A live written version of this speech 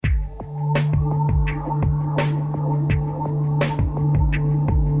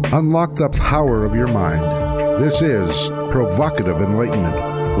Unlock the power of your mind. This is Provocative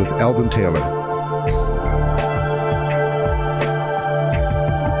Enlightenment with Eldon Taylor.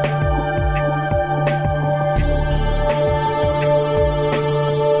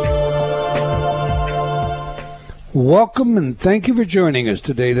 Welcome and thank you for joining us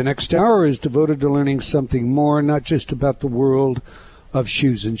today. The next hour is devoted to learning something more, not just about the world of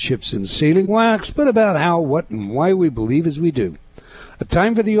shoes and chips and sealing wax, but about how, what, and why we believe as we do. A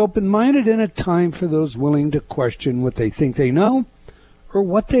time for the open-minded and a time for those willing to question what they think they know or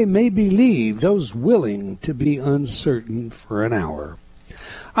what they may believe, those willing to be uncertain for an hour.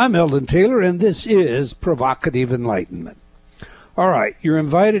 I'm Eldon Taylor, and this is Provocative Enlightenment. All right, you're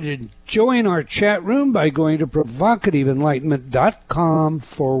invited to join our chat room by going to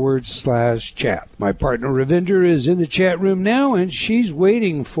provocativeenlightenment.com/chat. My partner Ravinder is in the chat room now, and she's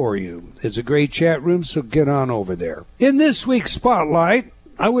waiting for you. It's a great chat room, so get on over there. In this week's Spotlight,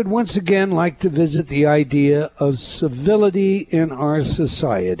 I would once again like to visit the idea of civility in our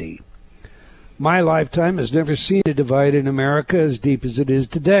society. My lifetime has never seen a divide in America as deep as it is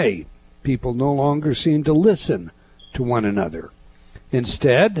today. People no longer seem to listen to one another.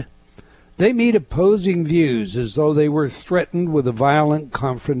 Instead, they meet opposing views as though they were threatened with a violent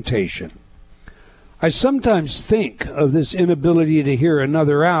confrontation. I sometimes think of this inability to hear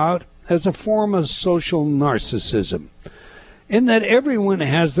another out as a form of social narcissism, in that everyone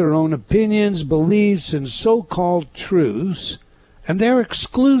has their own opinions, beliefs, and so-called truths, and they're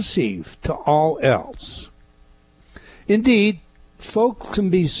exclusive to all else. Indeed, folks can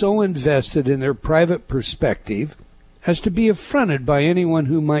be so invested in their private perspective as to be affronted by anyone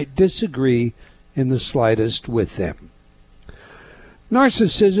who might disagree in the slightest with them.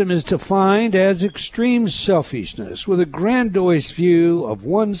 Narcissism is defined as extreme selfishness with a grandiose view of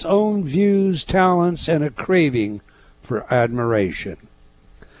one's own views, talents, and a craving for admiration.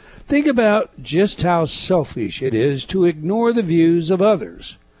 Think about just how selfish it is to ignore the views of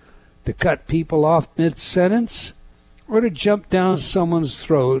others, to cut people off mid-sentence, or to jump down someone's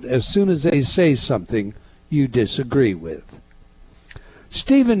throat as soon as they say something you disagree with.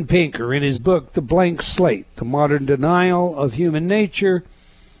 Steven Pinker, in his book The Blank Slate, The Modern Denial of Human Nature,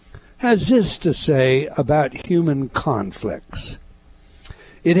 has this to say about human conflicts.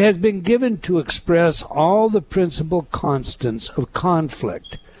 It has been given to express all the principal constants of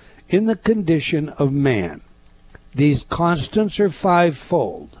conflict in the condition of man. These constants are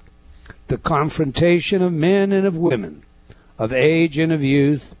fivefold: the confrontation of men and of women, of age and of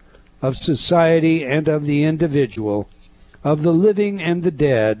youth, of society and of the individual, of the living and the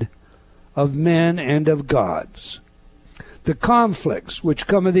dead, of men and of gods. The conflicts which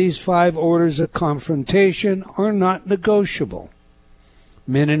come of these five orders of confrontation are not negotiable.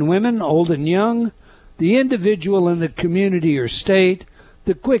 Men and women, old and young, the individual and the community or state,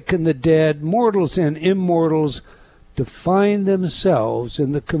 the quick and the dead, mortals and immortals, define themselves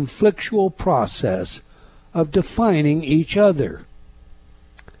in the conflictual process of defining each other.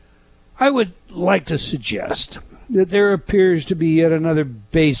 I would like to suggest that there appears to be yet another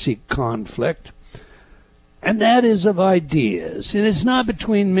basic conflict, and that is of ideas. It is not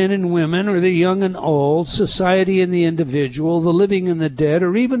between men and women, or the young and old, society and the individual, the living and the dead,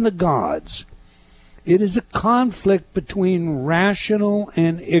 or even the gods. It is a conflict between rational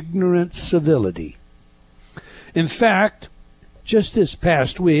and ignorant civility. In fact, just this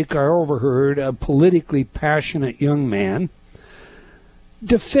past week, I overheard a politically passionate young man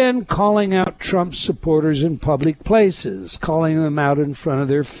defend calling out Trump supporters in public places, calling them out in front of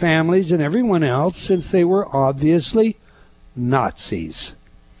their families and everyone else, since they were obviously Nazis.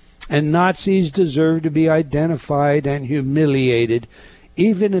 And Nazis deserve to be identified and humiliated,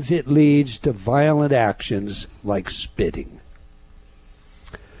 even if it leads to violent actions like spitting.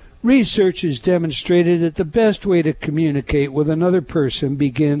 Research has demonstrated that the best way to communicate with another person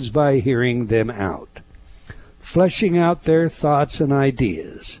begins by hearing them out, fleshing out their thoughts and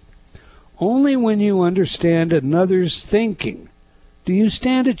ideas. Only when you understand another's thinking do you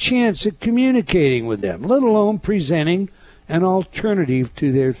stand a chance at communicating with them, let alone presenting an alternative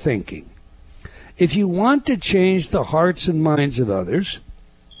to their thinking. If you want to change the hearts and minds of others,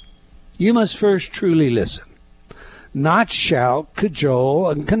 you must first truly listen, not shout, cajole,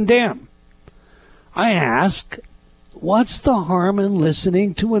 and condemn. I ask, what's the harm in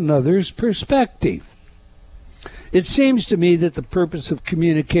listening to another's perspective? It seems to me that the purpose of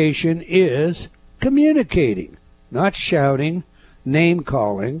communication is communicating, not shouting,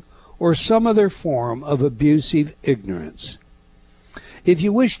 name-calling, or some other form of abusive ignorance. If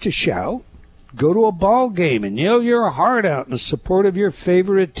you wish to shout, go to a ball game and yell your heart out in support of your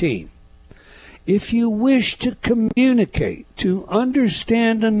favorite team. If you wish to communicate, to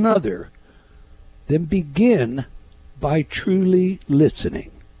understand another, then begin by truly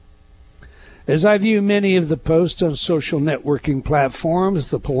listening. As I view many of the posts on social networking platforms,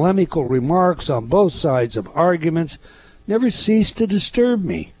 the polemical remarks on both sides of arguments never cease to disturb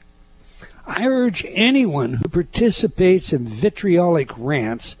me. I urge anyone who participates in vitriolic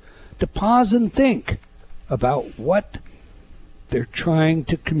rants to pause and think about what they're trying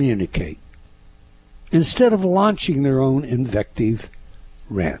to communicate, instead of launching their own invective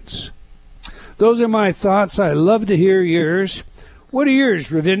rants. Those are my thoughts. I love to hear yours. What are yours,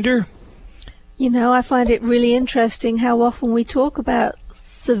 Ravinder? You know, I find it really interesting how often we talk about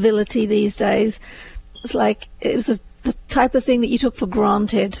civility these days. It's like it was the type of thing that you took for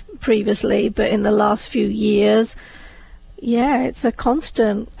granted previously, but in the last few years, yeah, it's a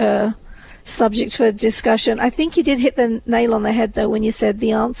constant subject for discussion. I think you did hit the nail on the head, though, when you said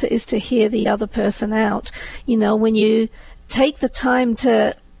the answer is to hear the other person out. You know, when you take the time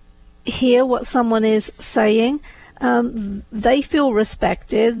to hear what someone is saying, they feel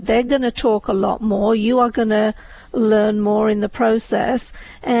respected. They're going to talk a lot more. You are going to learn more in the process,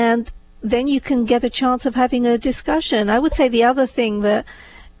 and then you can get a chance of having a discussion. I would say the other thing that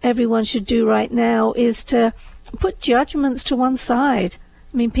everyone should do right now is to put judgments to one side.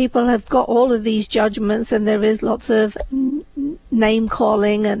 I mean, people have got all of these judgments, and there is lots of name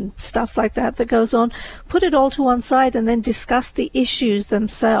calling and stuff like that that goes on. Put it all to one side and then discuss the issues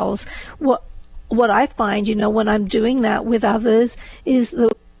themselves. What I find, you know, when I'm doing that with others is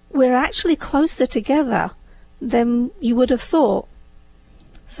that we're actually closer together than you would have thought.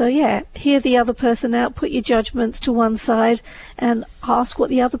 So yeah, hear the other person out, put your judgments to one side and ask what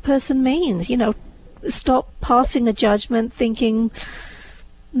the other person means. You know, stop passing a judgment thinking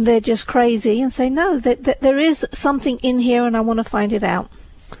they're just crazy, and say, no, that there is something in here and I want to find it out.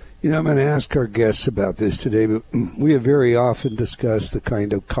 You know, I'm going to ask our guests about this today, but we have very often discussed the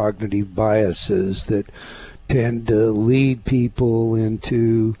kind of cognitive biases that tend to lead people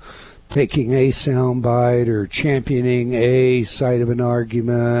into taking a soundbite or championing a side of an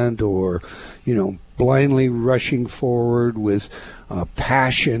argument, or, you know, blindly rushing forward with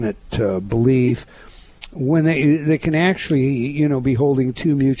passionate belief, when they can actually, you know, be holding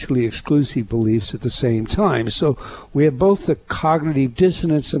two mutually exclusive beliefs at the same time. So we have both the cognitive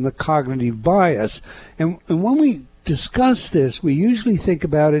dissonance and the cognitive bias. And when we discuss this, we usually think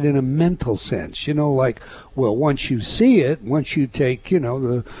about it in a mental sense, you know, like, well, once you see it, once you take, you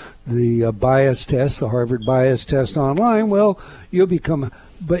know, the bias test, the Harvard bias test online, well, you'll become,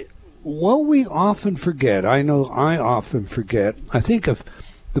 but what we often forget, I know I often forget, I think of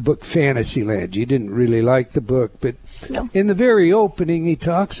the book Fantasyland. You didn't really like the book, but No. In the very opening, he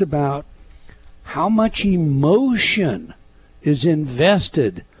talks about how much emotion is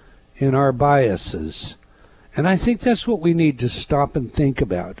invested in our biases. And I think that's what we need to stop and think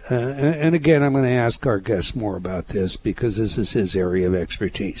about. And again, I'm going to ask our guest more about this because this is his area of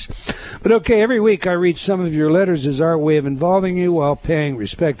expertise. But okay, every week I read some of your letters as our way of involving you while paying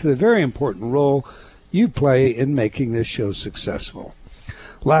respect to the very important role you play in making this show successful.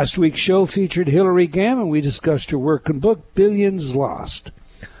 Last week's show featured Hilary Gamm, and we discussed her work and book, Billions Lost.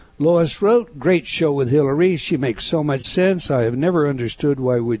 Lois wrote, great show with Hilary. She makes so much sense. I have never understood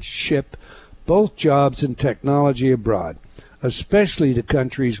why we'd ship both jobs and technology abroad, especially to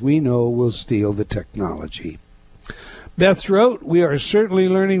countries we know will steal the technology. Beth wrote, we are certainly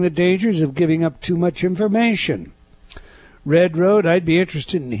learning the dangers of giving up too much information. Red wrote, I'd be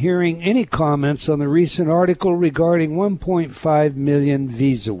interested in hearing any comments on the recent article regarding 1.5 million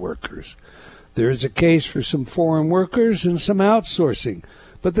visa workers. There is a case for some foreign workers and some outsourcing,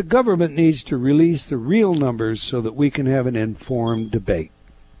 but the government needs to release the real numbers so that we can have an informed debate.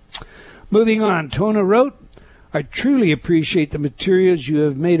 Moving on, Tona wrote, I truly appreciate the materials you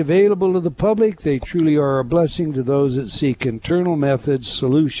have made available to the public. They truly are a blessing to those that seek internal methods,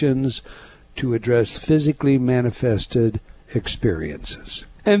 solutions to address physically manifested experiences.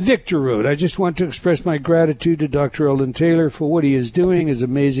 And Victor wrote, I just want to express my gratitude to Dr. Eldon Taylor for what he is doing, his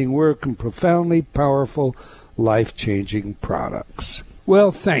amazing work, and profoundly powerful, life-changing products.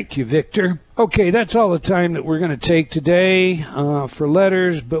 Well, thank you, Victor. Okay, that's all the time that we're going to take today for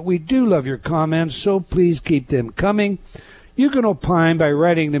letters, but we do love your comments, so please keep them coming. You can opine by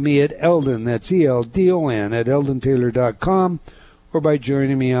writing to me at Eldon, that's ELDON, at eldontaylor.com, or by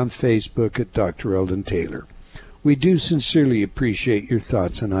joining me on Facebook at Dr. Eldon Taylor. We do sincerely appreciate your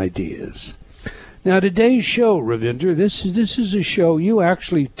thoughts and ideas. Now, today's show, Ravinder, this is a show, you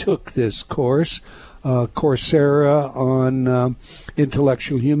actually took this course, Coursera on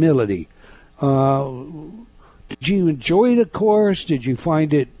intellectual humility. Talk Did you enjoy the course? Did you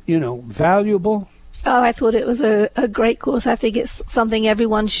find it, valuable? Oh, I thought it was a great course. I think it's something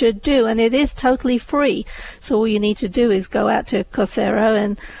everyone should do, and it is totally free. So all you need to do is go out to Coursera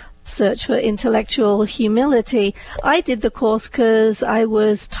and search for intellectual humility. I did the course because I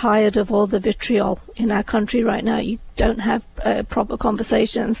was tired of all the vitriol in our country right now. You don't have proper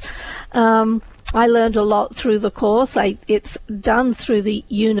conversations. I learned a lot through the course. It's done through the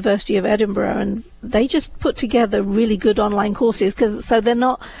University of Edinburgh, and they just put together really good online courses, so they're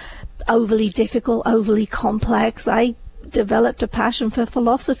not overly difficult, overly complex. I developed a passion for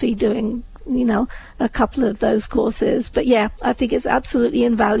philosophy doing, a couple of those courses. But yeah, I think it's absolutely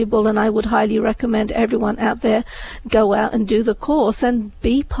invaluable, and I would highly recommend everyone out there go out and do the course and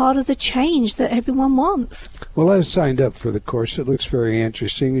be part of the change that everyone wants. Well, I've signed up for the course. It looks very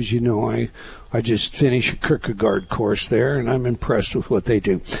interesting. As you know, I just finished a Kierkegaard course there, and I'm impressed with what they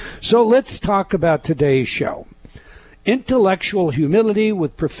do. So let's talk about today's show. Intellectual Humility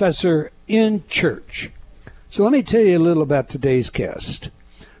with Professor Ian Church. So let me tell you a little about today's guest.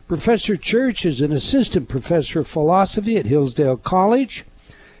 Professor Church is an assistant professor of philosophy at Hillsdale College.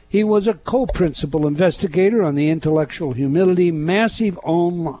 He was a co-principal investigator on the Intellectual Humility massive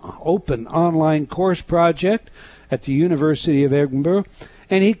open online course project at the University of Edinburgh,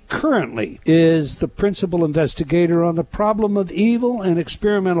 and he currently is the principal investigator on the Problem of Evil and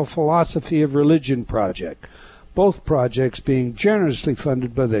Experimental Philosophy of Religion project, both projects being generously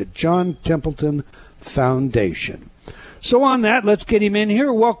funded by the John Templeton Foundation. So on that, let's get him in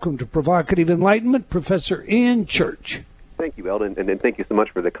here. Welcome to Provocative Enlightenment, Professor Ian Church. Thank you, Eldon, and thank you so much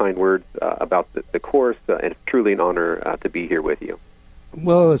for the kind words about the course, and it's truly an honor to be here with you.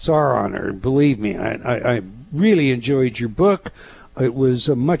 Well, it's our honor. Believe me, I really enjoyed your book. It was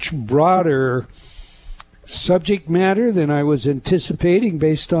a much broader subject matter than I was anticipating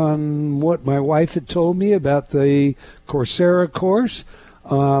based on what my wife had told me about the Coursera course.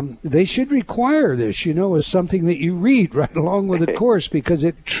 They should require this, as something that you read right along with the course, because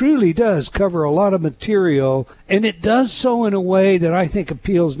it truly does cover a lot of material, and it does so in a way that I think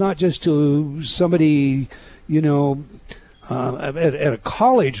appeals not just to somebody, at a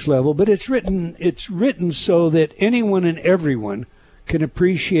college level, but it's written so that anyone and everyone can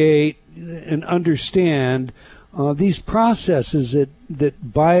appreciate and understand these processes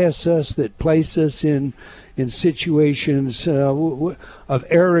that bias us, that place us in situations of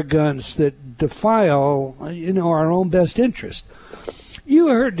arrogance that defile, our own best interest. You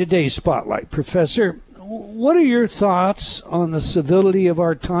heard today's Spotlight, Professor. What are your thoughts on the civility of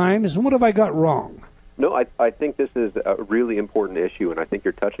our times, and what have I got wrong? No, I think this is a really important issue, and I think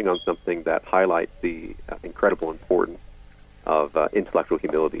you're touching on something that highlights the incredible importance of intellectual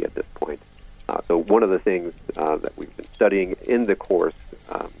humility at this point. So one of the things that we've been studying in the course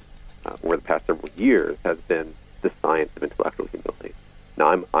over the past several years has been the science of intellectual humility.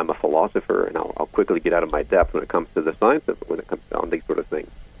 Now, I'm a philosopher, and I'll quickly get out of my depth when it comes to the science of when it comes on these sort of things.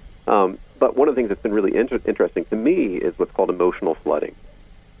 But one of the things that's been really interesting to me is what's called emotional flooding,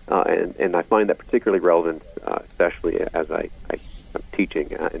 and I find that particularly relevant, especially as I'm teaching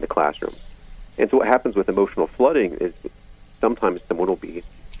in the classroom. And so, what happens with emotional flooding is sometimes someone will be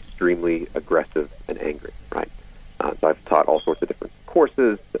extremely aggressive and angry, right? So I've taught all sorts of different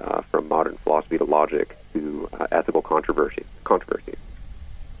courses, from modern philosophy to logic to ethical controversies.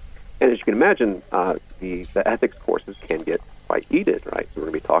 And as you can imagine, the ethics courses can get quite heated, right? So we're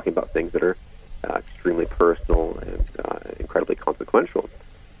going to be talking about things that are extremely personal and incredibly consequential.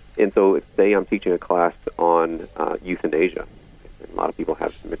 And so say I'm teaching a class on euthanasia. And a lot of people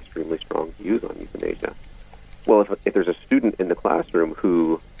have some extremely strong views on euthanasia. Well, if there's a student in the classroom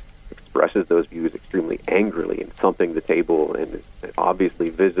who expresses those views extremely angrily and thumping the table and is obviously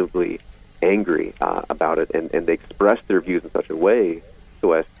visibly angry about it, and they express their views in such a way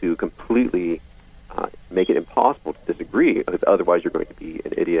so as to completely make it impossible to disagree, because otherwise you're going to be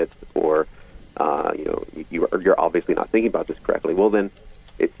an idiot, or you're obviously not thinking about this correctly. Well, then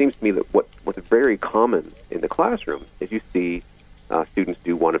it seems to me that what's very common in the classroom is you see students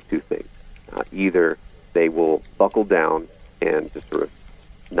do one of two things. Either they will buckle down and just sort of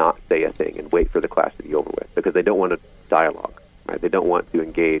not say a thing and wait for the class to be over with because they don't want to dialogue, right? They don't want to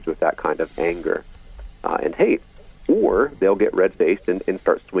engage with that kind of anger and hate. Or they'll get red-faced and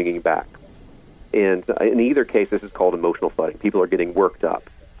start swinging back. And in either case, this is called emotional flooding. People are getting worked up.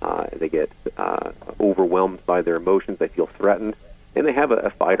 They get overwhelmed by their emotions. They feel threatened. And they have a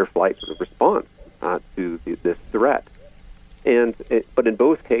fight-or-flight sort of response to this threat. But in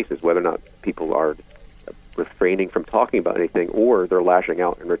both cases, whether or not people are refraining from talking about anything or they're lashing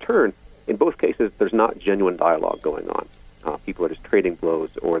out in return, in both cases, there's not genuine dialogue going on. People are just trading blows,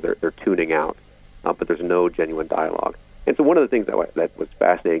 or they're tuning out. but there's no genuine dialogue. And so one of the things that was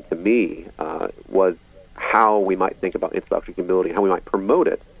fascinating to me was how we might think about intellectual humility, how we might promote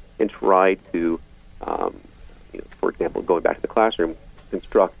it, and try to, for example, going back to the classroom,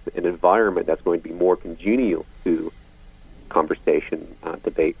 construct an environment that's going to be more congenial to conversation,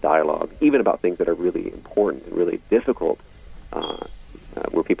 debate, dialogue, even about things that are really important and really difficult,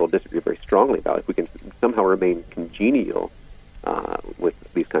 where people disagree very strongly about. If we can somehow remain congenial with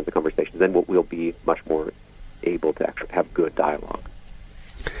these kinds of conversations, then we'll be much more able to actually have good dialogue.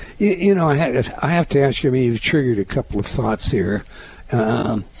 I have to ask you, I mean, you've triggered a couple of thoughts here,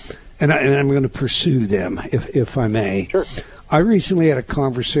 and I'm going to pursue them, if I may. Sure. I recently had a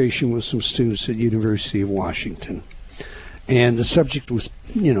conversation with some students at University of Washington, and the subject was,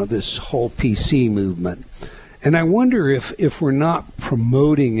 this whole PC movement. And I wonder if we're not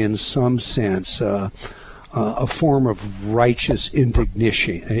promoting, in some sense, a form of righteous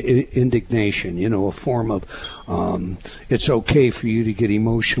indignation, a form of it's okay for you to get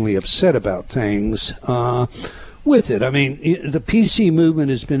emotionally upset about things with it. I mean, the PC movement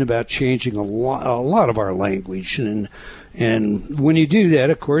has been about changing a lot of our language, and when you do that,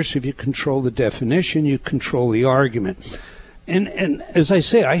 of course, if you control the definition, you control the argument. And as I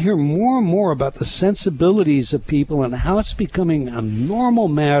say, I hear more and more about the sensibilities of people and how it's becoming a normal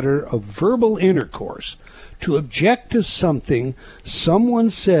matter of verbal intercourse to object to something someone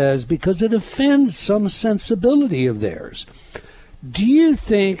says because it offends some sensibility of theirs. Do you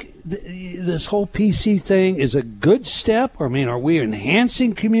think this whole PC thing is a good step? I mean, are we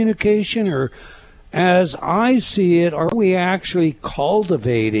enhancing communication, or, as I see it, are we actually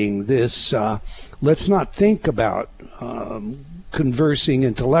cultivating this let's not think about conversing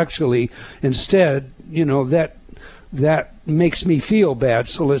intellectually? Instead, that makes me feel bad,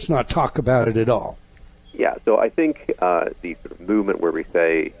 so let's not talk about it at all. Yeah, so I think the sort of movement where we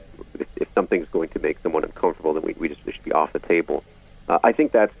say if something's going to make someone uncomfortable, then we should be off the table. I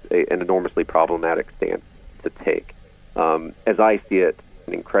think that's an enormously problematic stance to take. As I see it,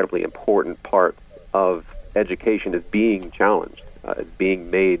 an incredibly important part of education is being challenged, is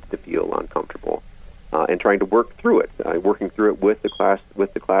being made to feel uncomfortable, and trying to work through it, working through it with the class,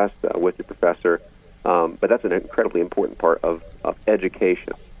 with your professor. But that's an incredibly important part of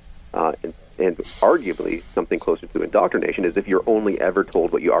education. And arguably something closer to indoctrination is if you're only ever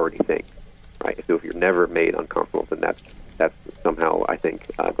told what you already think, right? So if you're never made uncomfortable, then that's somehow, I think,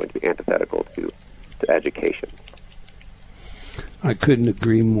 going to be antithetical to education. I couldn't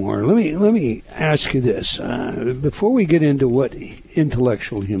agree more. Let me ask you this before we get into what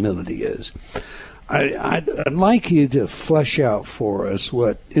intellectual humility is. I'd like you to flesh out for us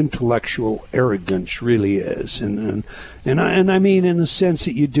what intellectual arrogance really is, and I mean in the sense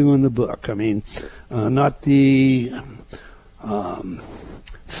that you do in the book. I mean, not the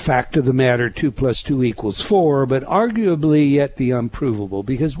fact of the matter 2 + 2 = 4, but arguably yet the unprovable,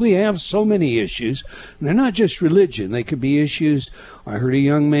 because we have so many issues, and they're not just religion. They could be issues. I heard a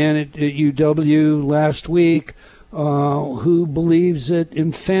young man at UW last week who believes that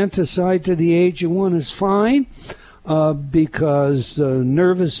infanticide to the age of 1 is fine because the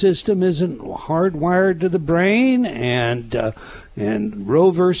nervous system isn't hardwired to the brain, and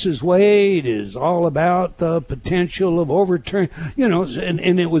Roe versus Wade is all about the potential of overturning,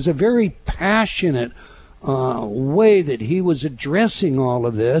 and it was a very passionate way that he was addressing all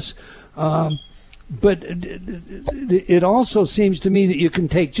of this. But it also seems to me that you can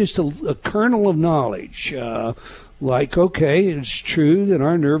take just a kernel of knowledge, like, okay, it's true that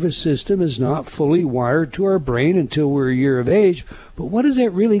our nervous system is not fully wired to our brain until we're a year of age, but what has that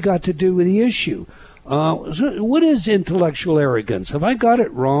really got to do with the issue? What is intellectual arrogance? Have I got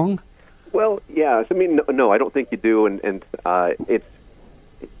it wrong? Well, yes. I mean, no, I don't think you do, and it's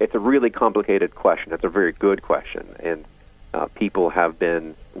a really complicated question. It's a very good question, and people have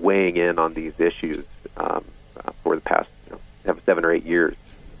been weighing in on these issues for the past 7 or 8 years,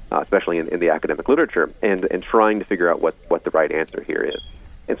 especially in the academic literature, and trying to figure out what the right answer here is.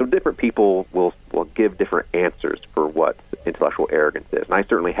 And so different people will give different answers for what intellectual arrogance is. And I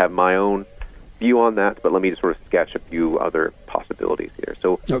certainly have my own view on that, but let me just sort of sketch a few other possibilities here.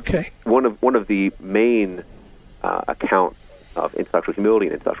 So okay. One of the main accounts of intellectual humility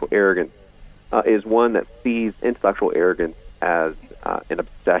and intellectual arrogance is one that sees intellectual arrogance as an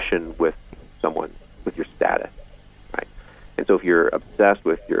obsession with your status, right? And so if you're obsessed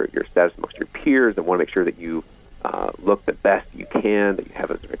with your status amongst your peers and want to make sure that you look the best you can, that you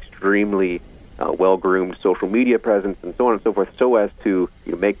have an extremely well-groomed social media presence, and so on and so forth, so as to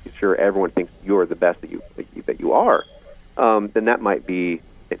make sure everyone thinks you're the best that you are, then that might be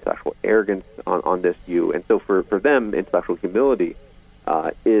intellectual arrogance on this view. And so for them, intellectual humility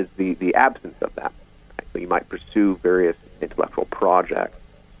is the absence of that. Right? So you might pursue various intellectual projects,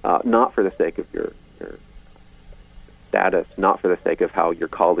 not for the sake of your status, not for the sake of how your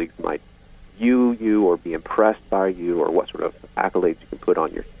colleagues might view you or be impressed by you, or what sort of accolades you can put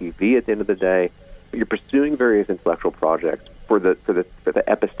on your CV at the end of the day. But you're pursuing various intellectual projects for the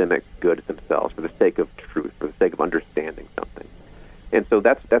epistemic good themselves, for the sake of truth, for the sake of understanding something. And so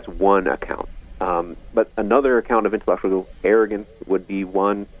that's one account. But another account of intellectual arrogance would be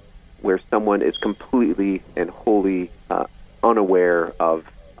one where someone is completely and wholly unaware of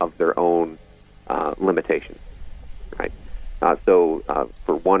their own limitations. Right. So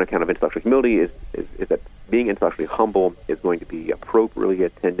for one account of intellectual humility is that being intellectually humble is going to be appropriately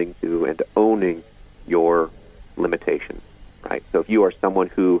attending to and owning your limitations. Right. So if you are someone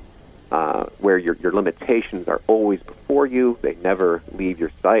who where your limitations are always before you, they never leave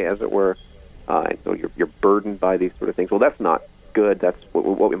your sight, as it were, and so you're burdened by these sort of things. Well, that's not good. That's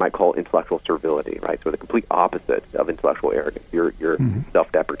what we might call intellectual servility, right? So the complete opposite of intellectual arrogance. You're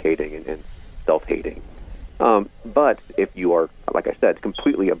self-deprecating and self-hating. But if you are, like I said,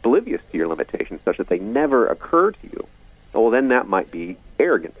 completely oblivious to your limitations, such that they never occur to you, well, then that might be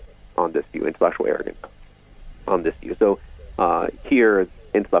arrogance on this view, intellectual arrogance on this view. So here,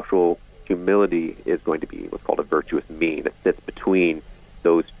 intellectual humility is going to be what's called a virtuous mean. It sits between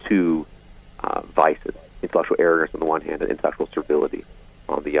those two vices, intellectual arrogance on the one hand and intellectual servility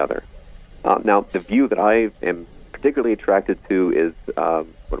on the other. Now, the view that I am particularly attracted to is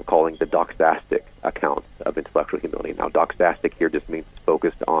what I'm calling the doxastic account of intellectual humility. Now, doxastic here just means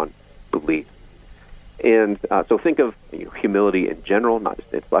focused on belief. And so think of humility in general, not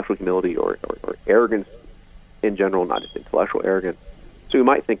just intellectual humility, or arrogance in general, not just intellectual arrogance. So you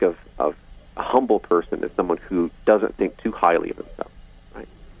might think of a humble person as someone who doesn't think too highly of themselves. Right?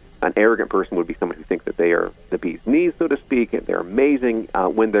 An arrogant person would be someone who thinks that they are the bee's knees, so to speak, and they're amazing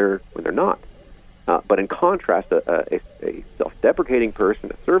when they're not. But in contrast, a self-deprecating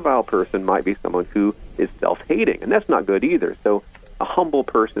person, a servile person, might be someone who is self-hating, and that's not good either. So a humble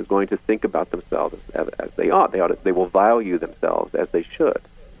person is going to think about themselves as they ought. They will value themselves as they should.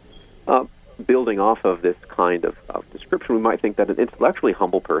 Building off of this kind of description, we might think that an intellectually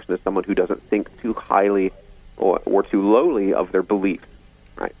humble person is someone who doesn't think too highly or too lowly of their beliefs.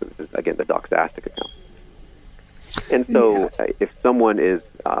 Right? So this is, again, the doxastic account. And so if someone is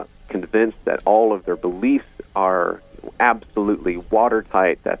convinced that all of their beliefs are absolutely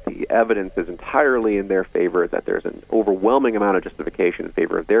watertight, that the evidence is entirely in their favor, that there's an overwhelming amount of justification in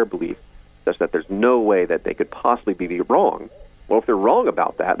favor of their belief, such that there's no way that they could possibly be wrong. Well, if they're wrong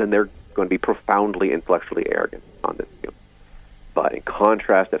about that, then they're going to be profoundly intellectually arrogant on this view. But in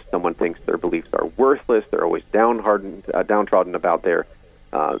contrast, if someone thinks their beliefs are worthless, they're always downtrodden about their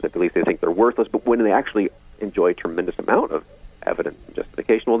beliefs, they think they're worthless, but when they actually enjoy a tremendous amount of evidence and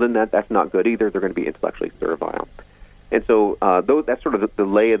justification, well, then that's not good either. They're going to be intellectually servile. And so that's sort of the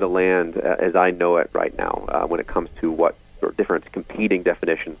lay of the land as I know it right now when it comes to what sort of different competing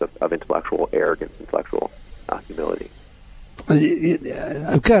definitions of intellectual arrogance, intellectual humility.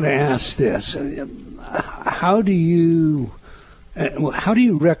 I've got to ask this: how do you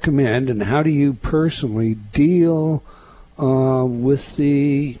recommend, and how do you personally deal with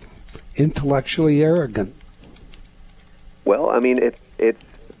the intellectually arrogant? Well, I mean, it's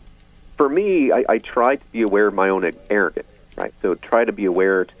for me. I try to be aware of my own arrogance, right? So try to be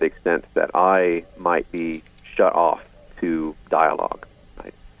aware to the extent that I might be shut off to dialogue,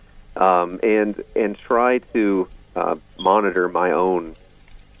 right? And try to monitor my own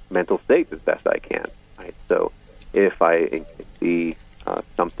mental state as best I can. Right? So if I see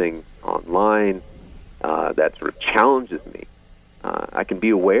something online that sort of challenges me, I can be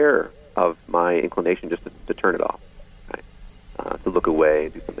aware of my inclination just to turn it off, right? To look away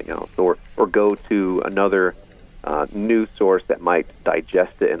and do something else, or go to another news source that might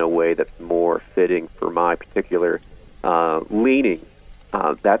digest it in a way that's more fitting for my particular leaning.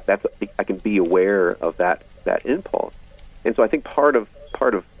 That's I can be aware of that impulse, and so I think part of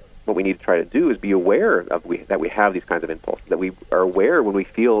what we need to try to do is be aware of that we have these kinds of impulses, that we are aware when we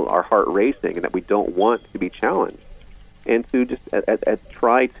feel our heart racing and that we don't want to be challenged, and to just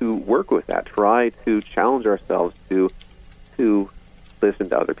try to work with that, try to challenge ourselves to listen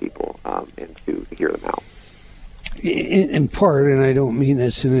to other people and to hear them out. In part, and I don't mean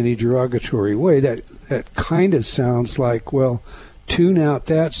this in any derogatory way, that kind of sounds like, well, tune out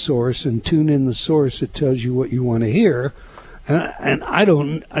that source and tune in the source that tells you what you want to hear. And I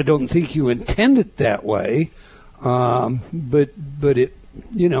don't think you intend it that way, but it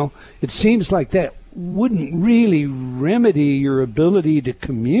it seems like that wouldn't really remedy your ability to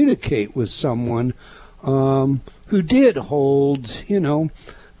communicate with someone who did hold,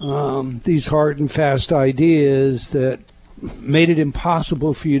 these hard and fast ideas that made it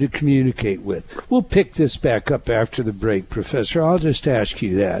impossible for you to communicate with. We'll pick this back up after the break, Professor. I'll just ask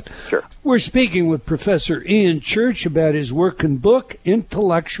you that. Sure. We're speaking with Professor Ian Church about his work and book,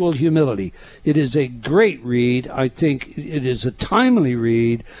 Intellectual Humility. It is a great read. I think it is a timely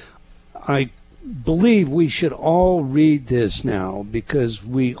read. I believe we should all read this now because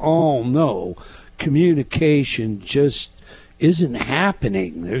we all know communication just isn't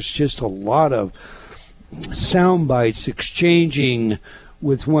happening. There's just a lot of sound bites exchanging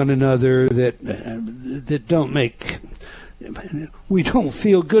with one another that don't make, we don't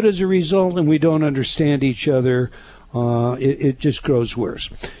feel good as a result, and we don't understand each other. It just grows worse.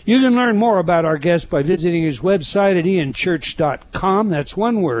 You can learn more about our guest by visiting his website at ianchurch.com. That's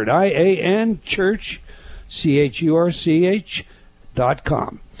one word, IAN Church, CHURCH.com.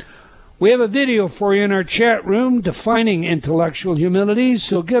 We have a video for you in our chat room defining intellectual humility,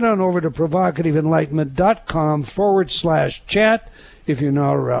 so get on over to provocativeenlightenment.com/chat if you're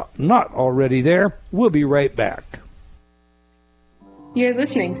not already there. We'll be right back. You're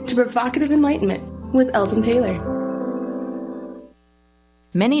listening to Provocative Enlightenment with Eldon Taylor.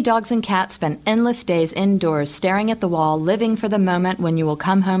 Many dogs and cats spend endless days indoors staring at the wall, living for the moment when you will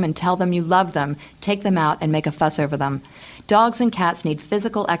come home and tell them you love them, take them out, and make a fuss over them. Dogs and cats need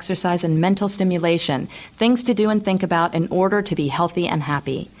physical exercise and mental stimulation, things to do and think about in order to be healthy and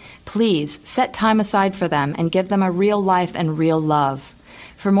happy. Please set time aside for them and give them a real life and real love.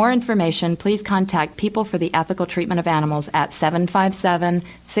 For more information, please contact People for the Ethical Treatment of Animals at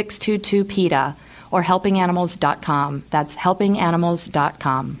 757-622-PETA or helpinganimals.com. That's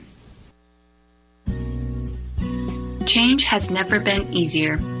helpinganimals.com. Change has never been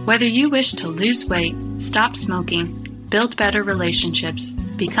easier. Whether you wish to lose weight, stop smoking, build better relationships,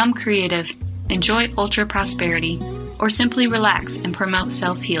 become creative, enjoy ultra prosperity, or simply relax and promote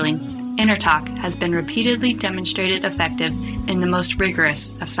self-healing, InnerTalk has been repeatedly demonstrated effective in the most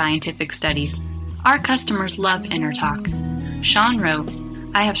rigorous of scientific studies. Our customers love InnerTalk. Sean wrote,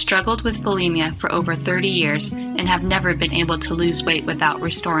 "I have struggled with bulimia for over 30 years and have never been able to lose weight without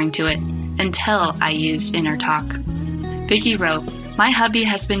restoring to it until I used InnerTalk." Vicky wrote, "My hubby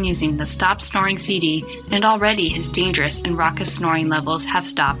has been using the Stop Snoring CD and already his dangerous and raucous snoring levels have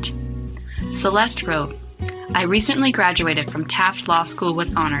stopped." Celeste wrote, "I recently graduated from Taft Law School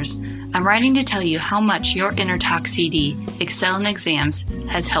with honors. I'm writing to tell you how much your InnerTalk CD, Excel in Exams,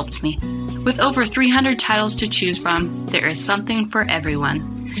 has helped me. With over 300 titles to choose from, there is something for everyone.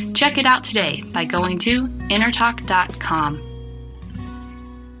 Check it out today by going to InnerTalk.com.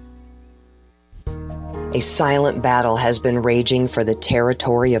 A silent battle has been raging for the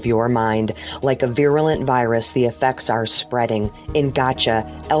territory of your mind. Like a virulent virus, the effects are spreading. In Gotcha,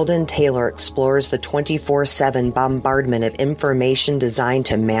 Eldon Taylor explores the 24/7 bombardment of information designed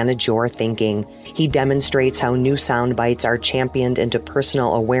to manage your thinking. He demonstrates how new sound bites are championed into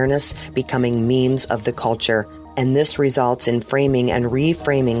personal awareness, becoming memes of the culture. And this results in framing and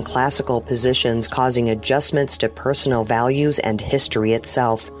reframing classical positions, causing adjustments to personal values and history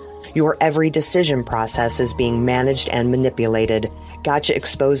itself. Your every decision process is being managed and manipulated. Gotcha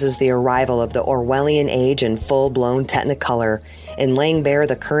exposes the arrival of the Orwellian age in full-blown technicolor. In laying bare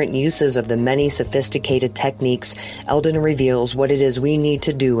the current uses of the many sophisticated techniques, Eldon reveals what it is we need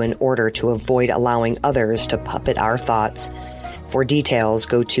to do in order to avoid allowing others to puppet our thoughts. For details,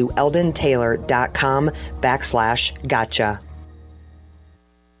 go to eldontaylor.com/gotcha.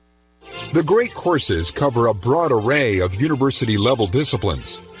 The Great Courses cover a broad array of university-level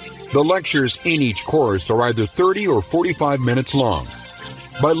disciplines. The lectures in each course are either 30 or 45 minutes long.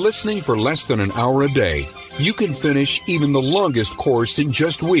 By listening for less than an hour a day, you can finish even the longest course in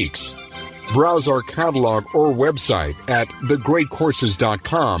just weeks. Browse our catalog or website at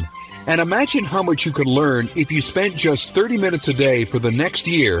thegreatcourses.com and imagine how much you could learn if you spent just 30 minutes a day for the next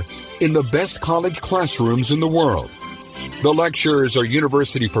year in the best college classrooms in the world. The lecturers are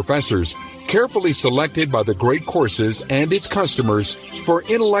university professors carefully selected by the Great Courses and its customers for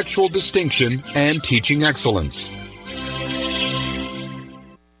intellectual distinction and teaching excellence.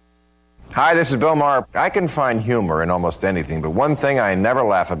 Hi, this is Bill Maher. I can find humor in almost anything, but one thing I never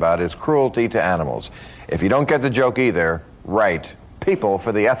laugh about is cruelty to animals. If you don't get the joke either, write People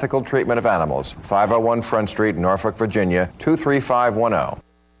for the Ethical Treatment of Animals, 501 Front Street, Norfolk, Virginia, 23510.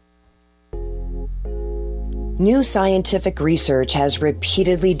 New scientific research has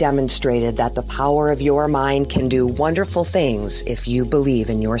repeatedly demonstrated that the power of your mind can do wonderful things if you believe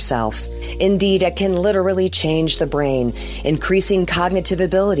in yourself. Indeed, it can literally change the brain, increasing cognitive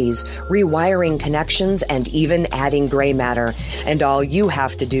abilities, rewiring connections, and even adding gray matter. And all you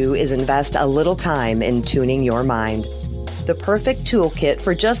have to do is invest a little time in tuning your mind. The perfect toolkit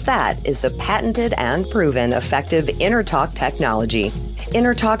for just that is the patented and proven effective InnerTalk technology.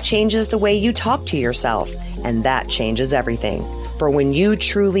 InnerTalk changes the way you talk to yourself, and that changes everything. For when you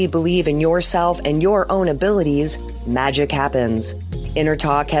truly believe in yourself and your own abilities, magic happens.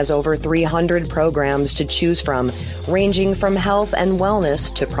 InnerTalk has over 300 programs to choose from, ranging from health and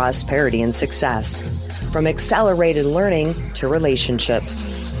wellness to prosperity and success, from accelerated learning to relationships,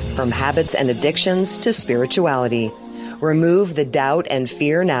 from habits and addictions to spirituality. Remove the doubt and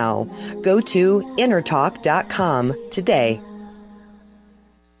fear now. Go to InnerTalk.com today.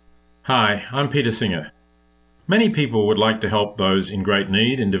 Hi, I'm Peter Singer. Many people would like to help those in great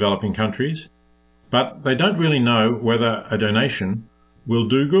need in developing countries, but they don't really know whether a donation will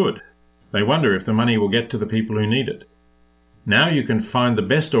do good. They wonder if the money will get to the people who need it. Now you can find the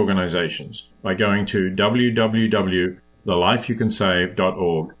best organizations by going to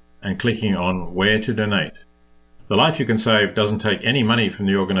www.thelifeyoucansave.org and clicking on Where to Donate. The Life You Can Save doesn't take any money from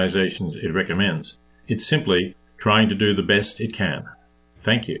the organizations it recommends. It's simply trying to do the best it can.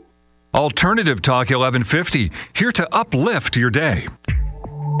 Thank you. Alternative Talk 1150, here to uplift your day.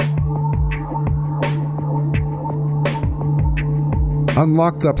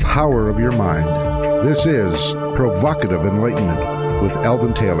 Unlock the power of your mind. This is Provocative Enlightenment with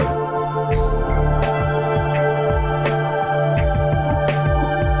Eldon Taylor.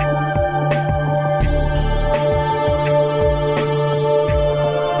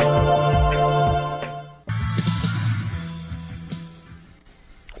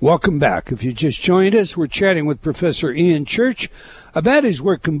 Welcome back. If you just joined us, we're chatting with Professor Ian Church about his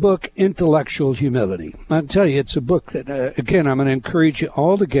work and book, Intellectual Humility. I'll tell you, it's a book that, again, I'm going to encourage you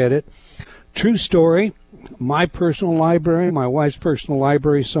all to get it. True story. My personal library, my wife's personal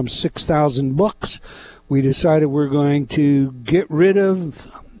library, some 6,000 books. We decided we're going to get rid of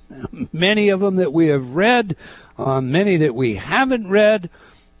many of them that we have read, many that we haven't read.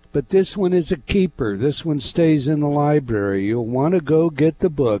 But this one is a keeper. This one stays in the library. You'll want to go get the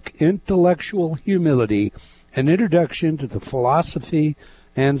book, Intellectual Humility, An Introduction to the Philosophy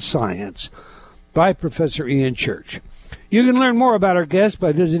and Science, by Professor Ian Church. You can learn more about our guest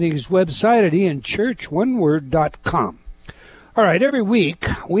by visiting his website at ianchurch.com. All right, every week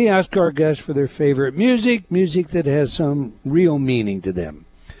we ask our guests for their favorite music that has some real meaning to them.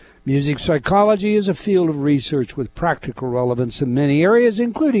 Music psychology is a field of research with practical relevance in many areas,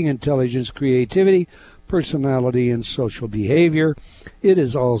 including intelligence, creativity, personality, and social behavior. It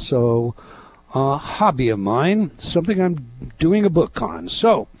is also a hobby of mine, something I'm doing a book on.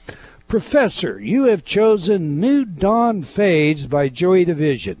 So, Professor, you have chosen New Dawn Fades by Joy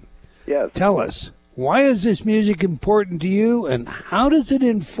Division. Yes. Tell us, why is this music important to you, and how does it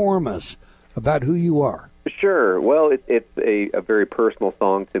inform us about who you are? Sure. Well, it's a very personal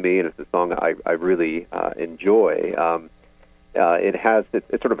song to me, and it's a song I really enjoy.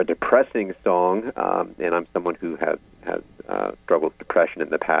 It's sort of a depressing song, and I'm someone who has struggled with depression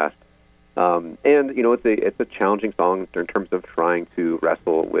in the past. And you know, it's a challenging song in terms of trying to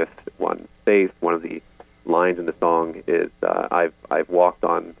wrestle with one's faith. One of the lines in the song is, "I've walked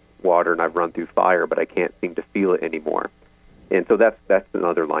on water and I've run through fire, but I can't seem to feel it anymore." And so that's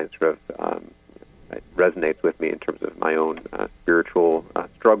another line sort of it resonates with me in terms of my own spiritual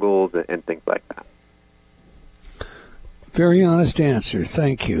struggles and things like that. Very honest answer.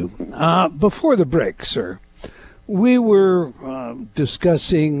 Thank you. Before the break, sir, we were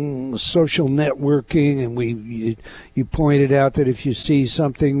discussing social networking, and you pointed out that if you see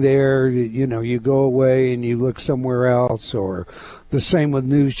something there, you go away and you look somewhere else, or the same with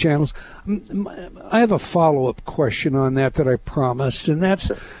news channels. I have a follow-up question on that I promised, and that's,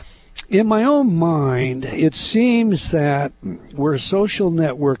 in my own mind, it seems that where social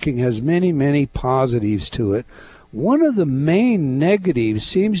networking has many, many positives to it, one of the main negatives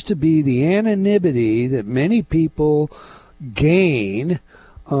seems to be the anonymity that many people gain,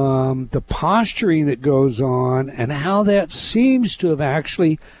 the posturing that goes on, and how that seems to have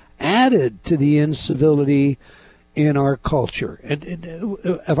actually added to the incivility in our culture.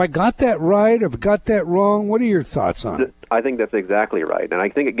 Have I got that right? Have I got that wrong? What are your thoughts on it? I think that's exactly right, and I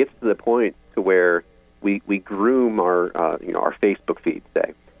think it gets to the point to where we groom our Facebook feed,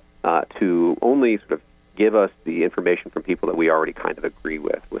 say, to only sort of give us the information from people that we already kind of agree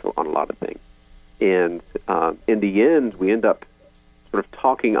with on a lot of things. And in the end, we end up sort of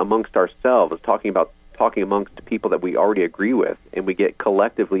talking amongst ourselves, talking talking amongst people that we already agree with, and we get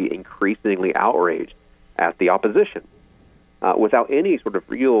collectively increasingly outraged at the opposition without any sort of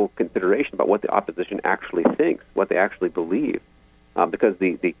real consideration about what the opposition actually thinks, what they actually believe. Because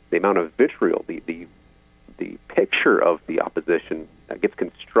the amount of vitriol, the picture of the opposition gets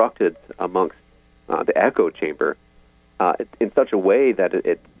constructed amongst the echo chamber in such a way that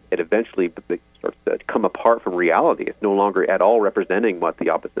it eventually starts to come apart from reality. It's no longer at all representing what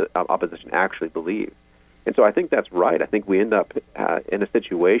the opposition actually believes. And so I think that's right. I think we end up in a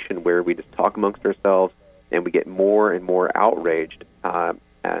situation where we just talk amongst ourselves and we get more and more outraged,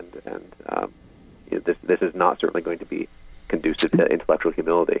 this is not certainly going to be conducive to intellectual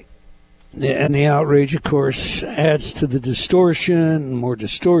humility. And the outrage, of course, adds to the distortion. More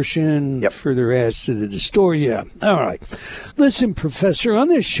distortion further adds to the distortion. Yeah. All right. Listen, Professor, on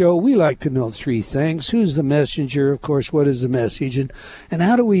this show, we like to know three things. Who's the messenger? Of course, what is the message? And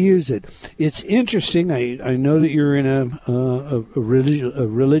how do we use it? It's interesting. I know that you're in a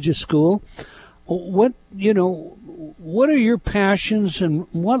religious school. What are your passions, and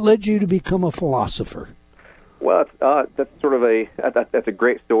what led you to become a philosopher? Well, that's sort of that's a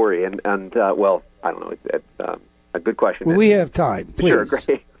great story, and well, I don't know, it's a good question. Well, we have time, please. Sure,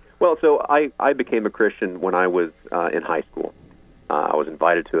 great. Well, so I became a Christian when I was in high school. I was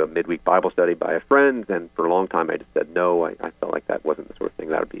invited to a midweek Bible study by a friend, and for a long time I just said no. I felt like that wasn't the sort of thing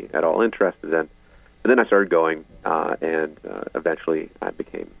that I would be at all interested in. But then I started going, and eventually I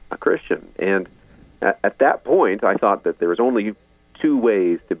became a Christian. And at that point, I thought that there was only two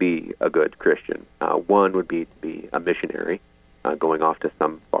ways to be a good Christian. One would be to be a missionary, going off to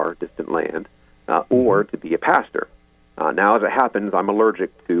some far distant land, or to be a pastor. Now, as it happens, I'm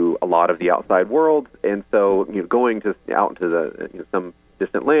allergic to a lot of the outside world, and so going out into the some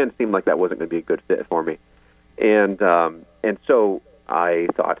distant land seemed like that wasn't going to be a good fit for me. And so I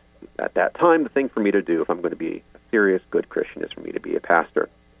thought at that time the thing for me to do if I'm going to be a serious good Christian is for me to be a pastor.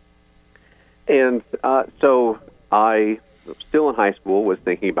 And so I, still in high school, was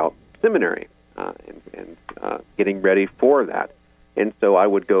thinking about seminary and getting ready for that. And so I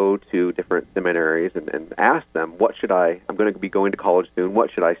would go to different seminaries and ask them, I'm going to be going to college soon,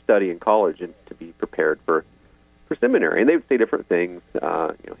 what should I study in college and to be prepared for seminary? And they would say different things.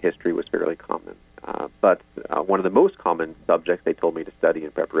 History was fairly common. But one of the most common subjects they told me to study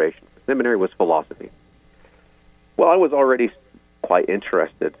in preparation for seminary was philosophy. Well, I was already quite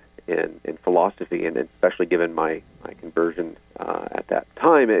interested in philosophy, and especially given my conversion at that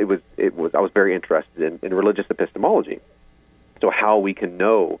time, I was very interested in religious epistemology. So how we can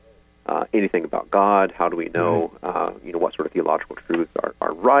know anything about God, how do we know what sort of theological truths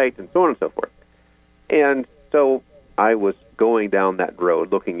are right, and so on and so forth. And so I was going down that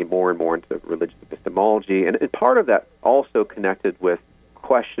road, looking more and more into religious epistemology, and part of that also connected with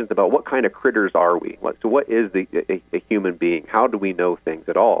questions about what kind of critters are we? So what is a human being? How do we know things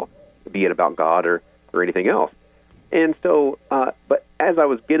at all, be it about God or anything else? And so, but as I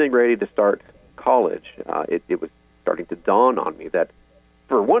was getting ready to start college, it was starting to dawn on me that,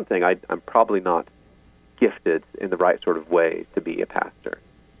 for one thing, I'm probably not gifted in the right sort of way to be a pastor.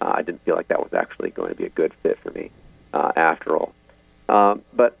 I didn't feel like that was actually going to be a good fit for me after all.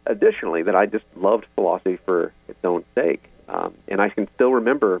 But additionally, that I just loved philosophy for its own sake. And I can still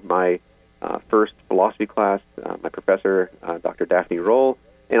remember my first philosophy class, my professor, Dr. Daphne Roll,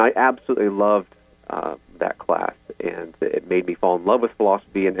 and I absolutely loved that class. And it made me fall in love with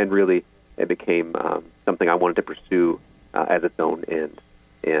philosophy, and really it became something I wanted to pursue as its own end.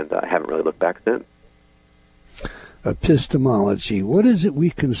 And I haven't really looked back since. Epistemology. What is it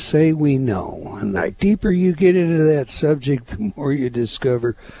we can say we know? And the deeper you get into that subject, the more you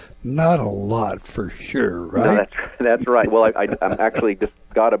discover not a lot, for sure, right? No, that's right. Well, I'm actually just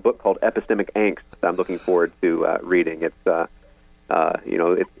got a book called Epistemic Angst that I'm looking forward to reading. It's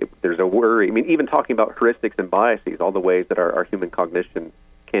there's a worry. I mean, even talking about heuristics and biases, all the ways that our human cognition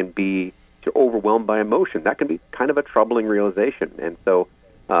can be overwhelmed by emotion, that can be kind of a troubling realization. And so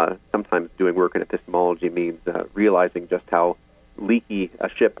sometimes doing work in epistemology means realizing just how leaky a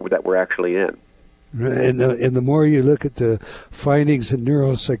ship that we're actually in. And the more you look at the findings in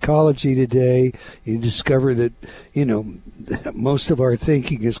neuropsychology today, you discover that, most of our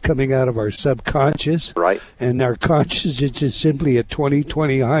thinking is coming out of our subconscious. Right. And our conscious is just simply a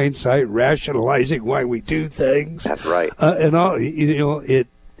 20/20 hindsight, rationalizing why we do things. That's right. And all, it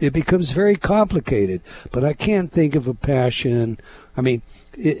becomes very complicated. But I can't think of a passion. I mean,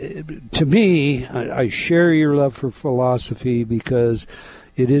 to me, I share your love for philosophy because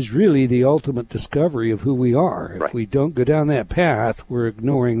it is really the ultimate discovery of who we are. Right. If we don't go down that path, we're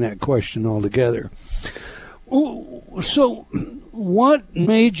ignoring that question altogether. So what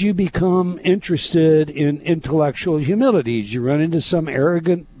made you become interested in intellectual humility? Did you run into some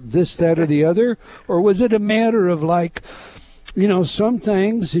arrogant this, that, or the other? Or was it a matter of like, some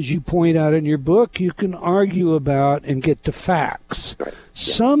things, as you point out in your book, you can argue about and get to facts. Right.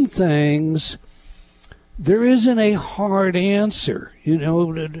 Some things, there isn't a hard answer.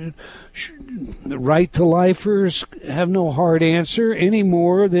 The right to lifers have no hard answer any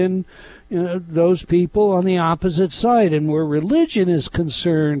more than those people on the opposite side. And where religion is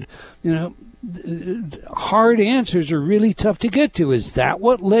concerned, hard answers are really tough to get to. Is that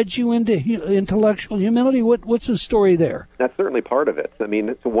what led you into intellectual humility? What's the story there? That's certainly part of it. I mean,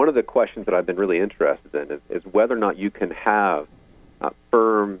 it's one of the questions that I've been really interested in is whether or not you can have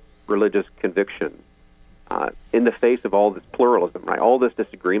firm religious conviction in the face of all this pluralism, right? All this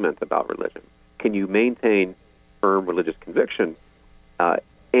disagreement about religion. Can you maintain firm religious conviction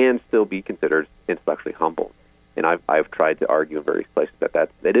and still be considered intellectually humble? And I've tried to argue in various places that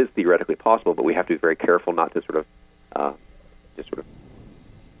is theoretically possible, but we have to be very careful not to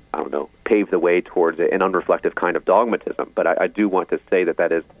pave the way towards an unreflective kind of dogmatism. But I do want to say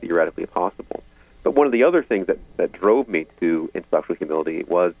that is theoretically possible. But one of the other things that drove me to intellectual humility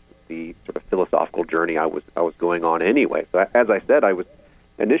was the sort of philosophical journey I was going on anyway. So as I said, I was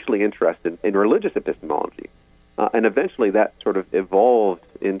initially interested in religious epistemology, and eventually that sort of evolved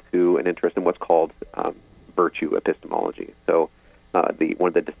into an interest in what's called virtue epistemology. So one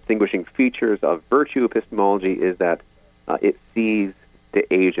of the distinguishing features of virtue epistemology is that it sees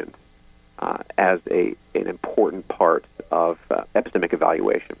the agent as an important part of epistemic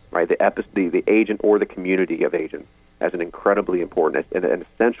evaluation, right? The agent or the community of agents as an incredibly important and an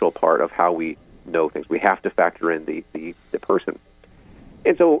essential part of how we know things. We have to factor in the person.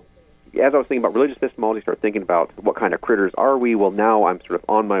 And so as I was thinking about religious epistemology, started thinking about what kind of critters are we? Well, now I'm sort of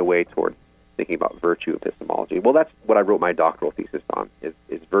on my way towards thinking about virtue epistemology. Well, that's what I wrote my doctoral thesis on, is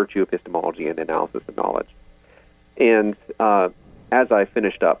virtue epistemology and analysis of knowledge. And as I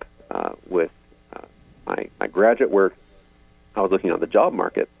finished up with my graduate work, I was looking on the job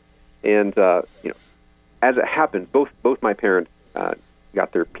market, and as it happens, both my parents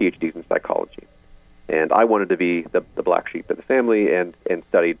got their PhDs in psychology, and I wanted to be the black sheep of the family and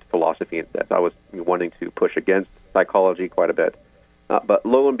studied philosophy instead. So I was wanting to push against psychology quite a bit. But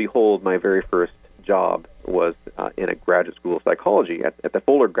lo and behold, my very first job was in a graduate school of psychology, at the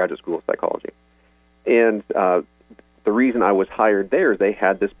Fuller Graduate School of Psychology. And the reason I was hired there is they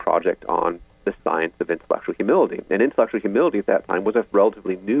had this project on the science of intellectual humility. And intellectual humility at that time was a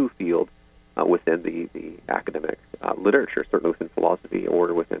relatively new field within the academic literature, certainly within philosophy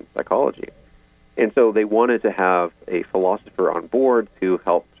or within psychology. And so they wanted to have a philosopher on board to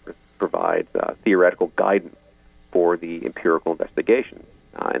help provide theoretical guidance for the empirical investigation.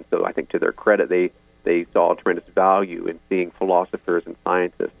 And so I think to their credit, they saw tremendous value in seeing philosophers and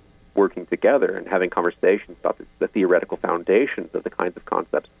scientists working together and having conversations about the theoretical foundations of the kinds of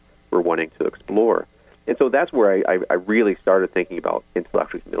concepts we're wanting to explore. And so that's where I really started thinking about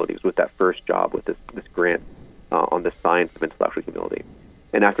intellectual humility, was with that first job, with this grant on the science of intellectual humility.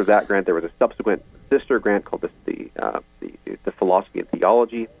 And after that grant, there was a subsequent sister grant called the Philosophy and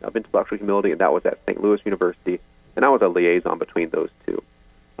Theology of Intellectual Humility, and that was at St. Louis University. And I was a liaison between those two.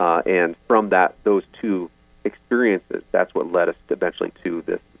 And from those two experiences, that's what led us eventually to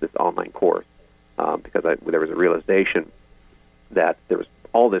this online course, because there was a realization that there was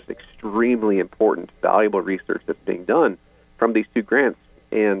all this extremely important, valuable research that's being done from these two grants,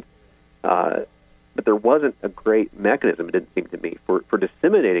 and but there wasn't a great mechanism, it didn't seem to me, for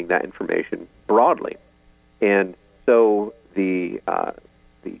disseminating that information broadly. And so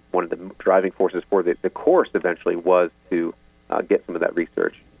one of the driving forces for the course eventually was to get some of that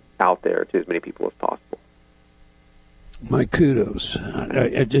research out there to as many people as possible. My kudos.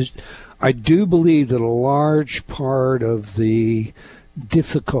 I do believe that a large part of the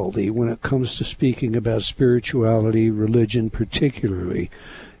difficulty when it comes to speaking about spirituality, religion particularly,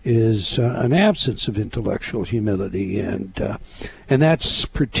 is an absence of intellectual humility, and that's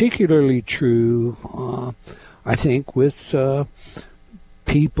particularly true, I think, with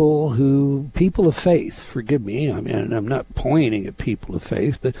people of faith. Forgive me, I mean, I'm not pointing at people of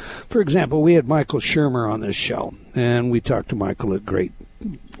faith, but for example, we had Michael Shermer on this show, and we talked to Michael at great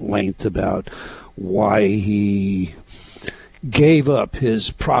length about why he gave up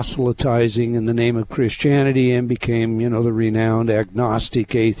his proselytizing in the name of Christianity and became, the renowned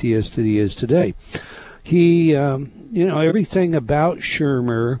agnostic atheist that he is today. He, everything about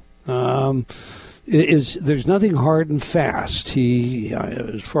Shermer there's nothing hard and fast. He,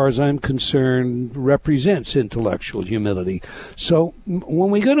 as far as I'm concerned, represents intellectual humility. So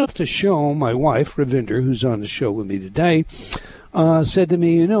when we got off the show, my wife, Ravinder, who's on the show with me today, said to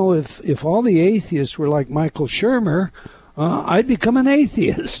me, if all the atheists were like Michael Shermer, I'd become an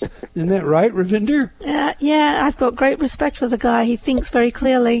atheist. Isn't that right, Ravinder? Yeah, I've got great respect for the guy. He thinks very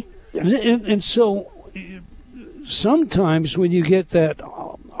clearly. And so sometimes when you get that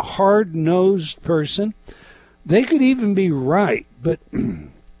hard-nosed person, they could even be right, but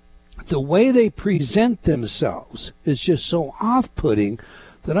the way they present themselves is just so off-putting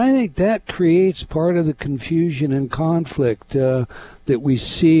that I think that creates part of the confusion and conflict that we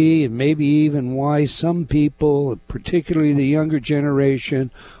see, and maybe even why some people, particularly the younger generation,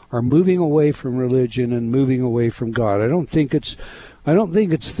 are moving away from religion and moving away from God. I don't think it's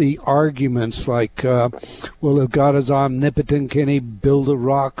the arguments like, if God is omnipotent, can he build a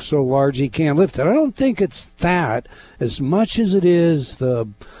rock so large he can't lift it? I don't think it's that as much as it is the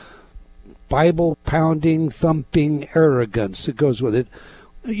Bible-pounding, thumping arrogance that goes with it.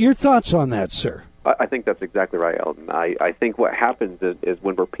 Your thoughts on that, sir? I think that's exactly right, Eldon. I think what happens is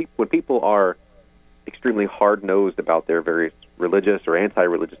when people are extremely hard-nosed about their various religious or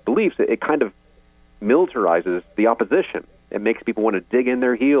anti-religious beliefs, it kind of militarizes the opposition. It makes people want to dig in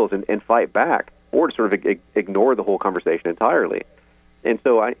their heels and fight back, or to sort of ignore the whole conversation entirely. And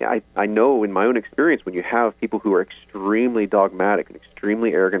so I know in my own experience, when you have people who are extremely dogmatic and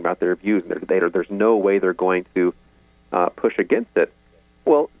extremely arrogant about their views, and there's no way they're going to push against it,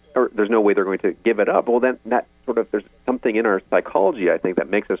 or there's no way they're going to give it up, well, then that sort of, there's something in our psychology, I think, that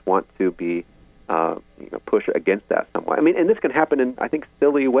makes us want to be push against that somewhat. I mean, and this can happen in, I think,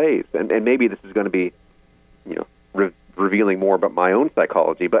 silly ways, and maybe this is going to be, revealing more about my own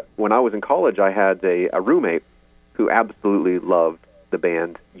psychology, but when I was in college, I had a roommate who absolutely loved the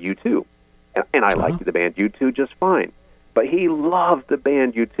band U2, and I liked the band U2 just fine, but he loved the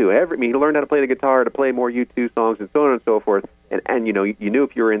band U2. He learned how to play the guitar to play more U2 songs and so on and so forth, and you knew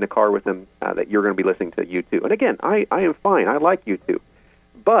if you were in the car with him that you're going to be listening to U2. And again, I am fine. I like U2,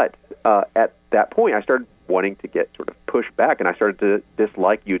 but at that point, I started wanting to get sort of pushed back, and I started to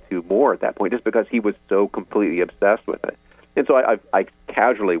dislike U2 more at that point, just because he was so completely obsessed with it. And so I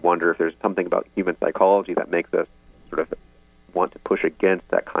casually wonder if there's something about human psychology that makes us sort of want to push against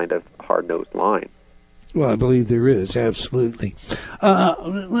that kind of hard-nosed line. Well, I believe there is, absolutely.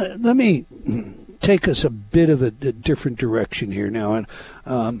 Let me take us a bit of a different direction here now.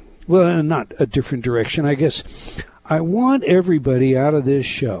 And not a different direction. I guess I want everybody out of this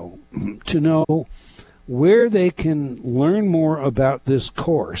show to know where they can learn more about this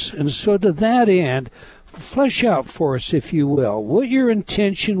course. And so to that end, flesh out for us, if you will, what your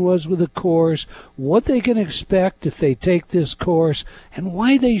intention was with the course, what they can expect if they take this course, and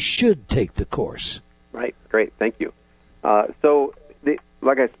why they should take the course. Right. Great. Thank you.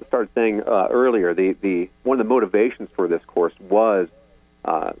 Like I started saying earlier, the one of the motivations for this course was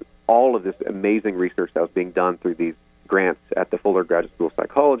all of this amazing research that was being done through these grants at the Fuller Graduate School of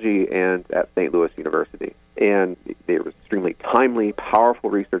Psychology and at St. Louis University. And there was extremely timely, powerful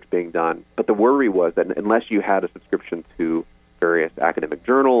research being done. But the worry was that unless you had a subscription to various academic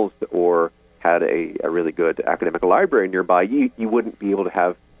journals or had a really good academic library nearby, you wouldn't be able to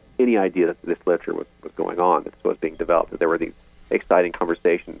have any idea that this literature was going on, that this was being developed, that there were these exciting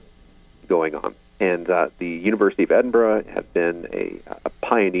conversations going on. And the University of Edinburgh has been a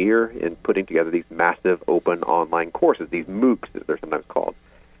pioneer in putting together these massive open online courses, these MOOCs as they're sometimes called.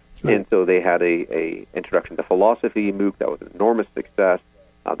 Right. And so they had a Introduction to Philosophy MOOC that was an enormous success.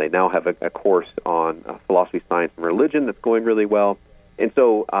 They now have a course on philosophy, science, and religion that's going really well. And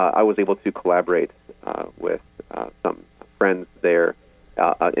so I was able to collaborate with some friends there,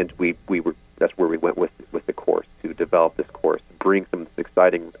 and that's where we went with the course, to develop this course, to bring some of this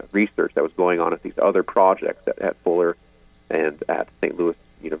exciting research that was going on at these other projects at Fuller and at St. Louis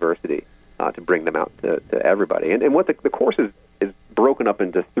University, to bring them out to everybody. And what the course is broken up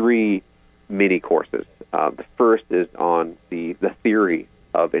into three mini courses. The first is on the theory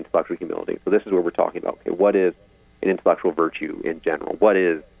of intellectual humility. So this is where we're talking about, okay, what is an intellectual virtue in general? What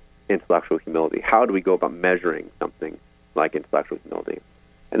is intellectual humility? How do we go about measuring something like intellectual humility?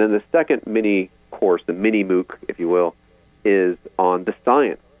 And then the second mini course, the mini MOOC, if you will, is on the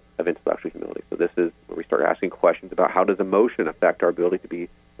science of intellectual humility. So this is where we start asking questions about how does emotion affect our ability to be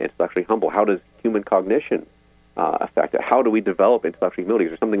intellectually humble? How does human cognition affect it? How do we develop intellectual humility?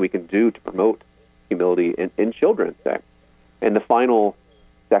 Is there something we can do to promote humility in children, say? And the final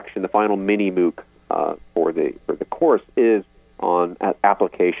section, the final mini MOOC for the course is on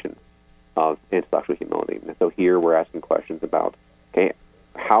application of intellectual humility. And so here we're asking questions about, okay,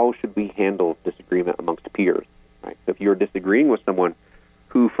 how should we handle disagreement amongst peers? Right? So if you're disagreeing with someone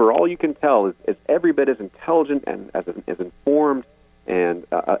who, for all you can tell, is every bit as intelligent and as informed and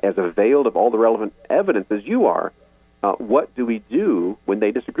as availed of all the relevant evidence as you are, what do we do when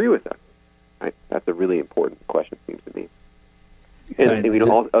they disagree with us? Right? That's a really important question, it seems to me. And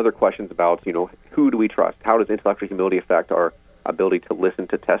all other questions about, who do we trust? How does intellectual humility affect our ability to listen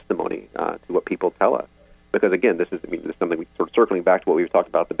to testimony, to what people tell us? Because again, this is something we sort of circling back to what we've talked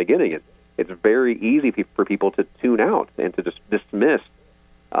about at the beginning. It's very easy for people to tune out and to just dismiss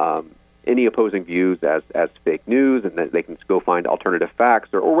any opposing views as fake news, and that they can go find alternative facts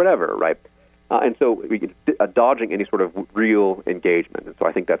or whatever, right? And so dodging any sort of real engagement. And so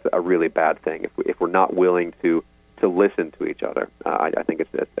I think that's a really bad thing if we're not willing to listen to each other. I think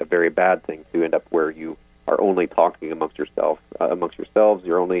it's a very bad thing to end up where you are only talking amongst yourselves.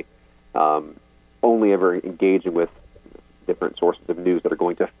 You're only ever engaging with different sources of news that are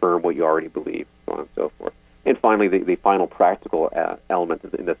going to affirm what you already believe, so on and so forth. And finally, the final practical element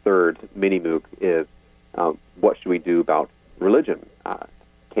in the third mini-MOOC is what should we do about religion?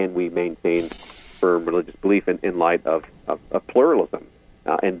 Can we maintain firm religious belief in light of pluralism?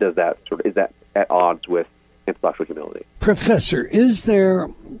 And is that at odds with intellectual humility? Professor, is there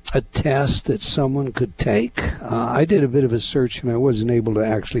a test that someone could take? I did a bit of a search and I wasn't able to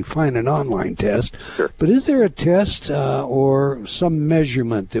actually find an online test. Sure. But is there a test or some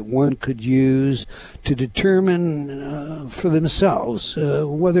measurement that one could use to determine for themselves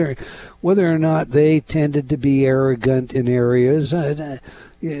whether or not they tended to be arrogant in areas? A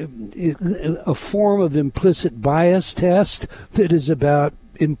form of implicit bias test that is about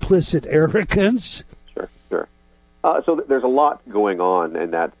implicit arrogance? So there's a lot going on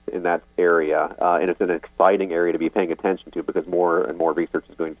in that area, and it's an exciting area to be paying attention to because more and more research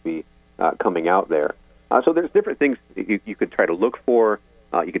is going to be coming out there. So there's different things you could try to look for.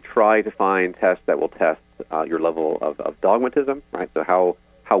 You could try to find tests that will test your level of dogmatism, right? So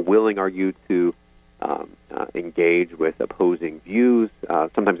how willing are you to engage with opposing views?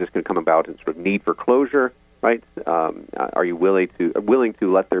 Sometimes this can come about in sort of need for closure, right? Are you willing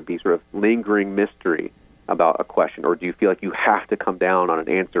to let there be sort of lingering mystery about a question, or do you feel like you have to come down on an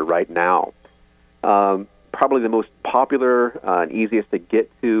answer right now? Probably the most popular and easiest to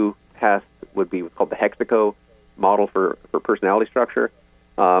get to test would be what's called the Hexaco model for personality structure.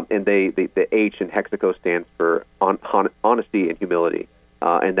 And the H in Hexaco stands for honesty and humility,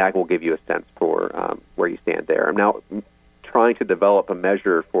 and that will give you a sense for where you stand there. I'm now trying to develop a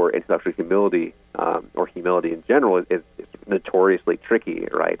measure for intellectual humility or humility in general is notoriously tricky,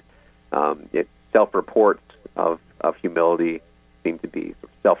 right? Self-reports of humility seem to be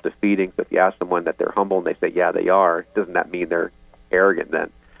self-defeating. So if you ask someone that they're humble and they say, yeah, they are, doesn't that mean they're arrogant then?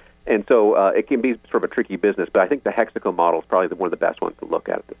 And so it can be sort of a tricky business, but I think the Hexaco model is probably one of the best ones to look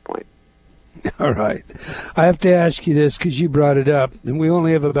at this point. All right. I have to ask you this because you brought it up, and we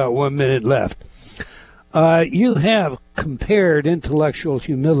only have about 1 minute left. You have compared intellectual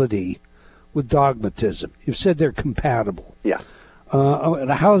humility with dogmatism. You've said they're compatible. Yeah.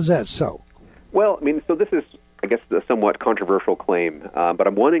 How is that so? Well, so this is, I guess, a somewhat controversial claim, but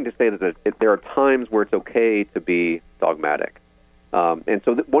I'm wanting to say that there are times where it's okay to be dogmatic. And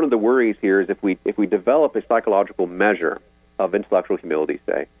so one of the worries here is if we develop a psychological measure of intellectual humility,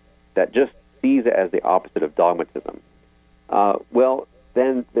 say, that just sees it as the opposite of dogmatism,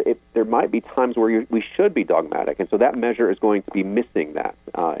 then there might be times where we should be dogmatic. And so that measure is going to be missing that.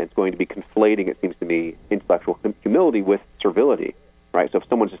 It's going to be conflating, it seems to me, intellectual humility with servility. Right, so if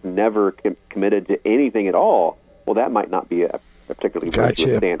someone's just never committed to anything at all, well, that might not be a particularly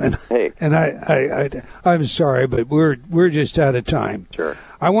virtuous stance to take. And I'm sorry, but we're just out of time. Sure.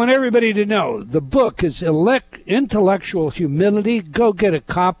 I want everybody to know the book is Intellectual Humility. Go get a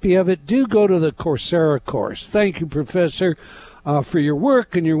copy of it. Do go to the Coursera course. Thank you, Professor, for your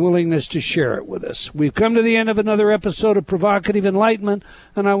work and your willingness to share it with us. We've come to the end of another episode of Provocative Enlightenment,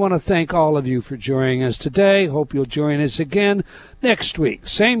 and I want to thank all of you for joining us today. Hope you'll join us again next week,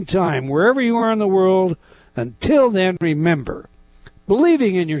 same time, wherever you are in the world. Until then, remember,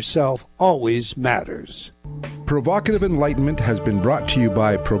 believing in yourself always matters. Provocative Enlightenment has been brought to you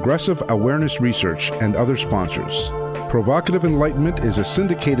by Progressive Awareness Research and other sponsors. Provocative Enlightenment is a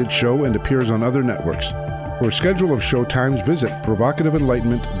syndicated show and appears on other networks. For a schedule of show times, visit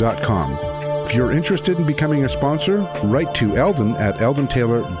provocativeenlightenment.com. If you're interested in becoming a sponsor, write to Eldon at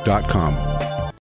eldontaylor.com.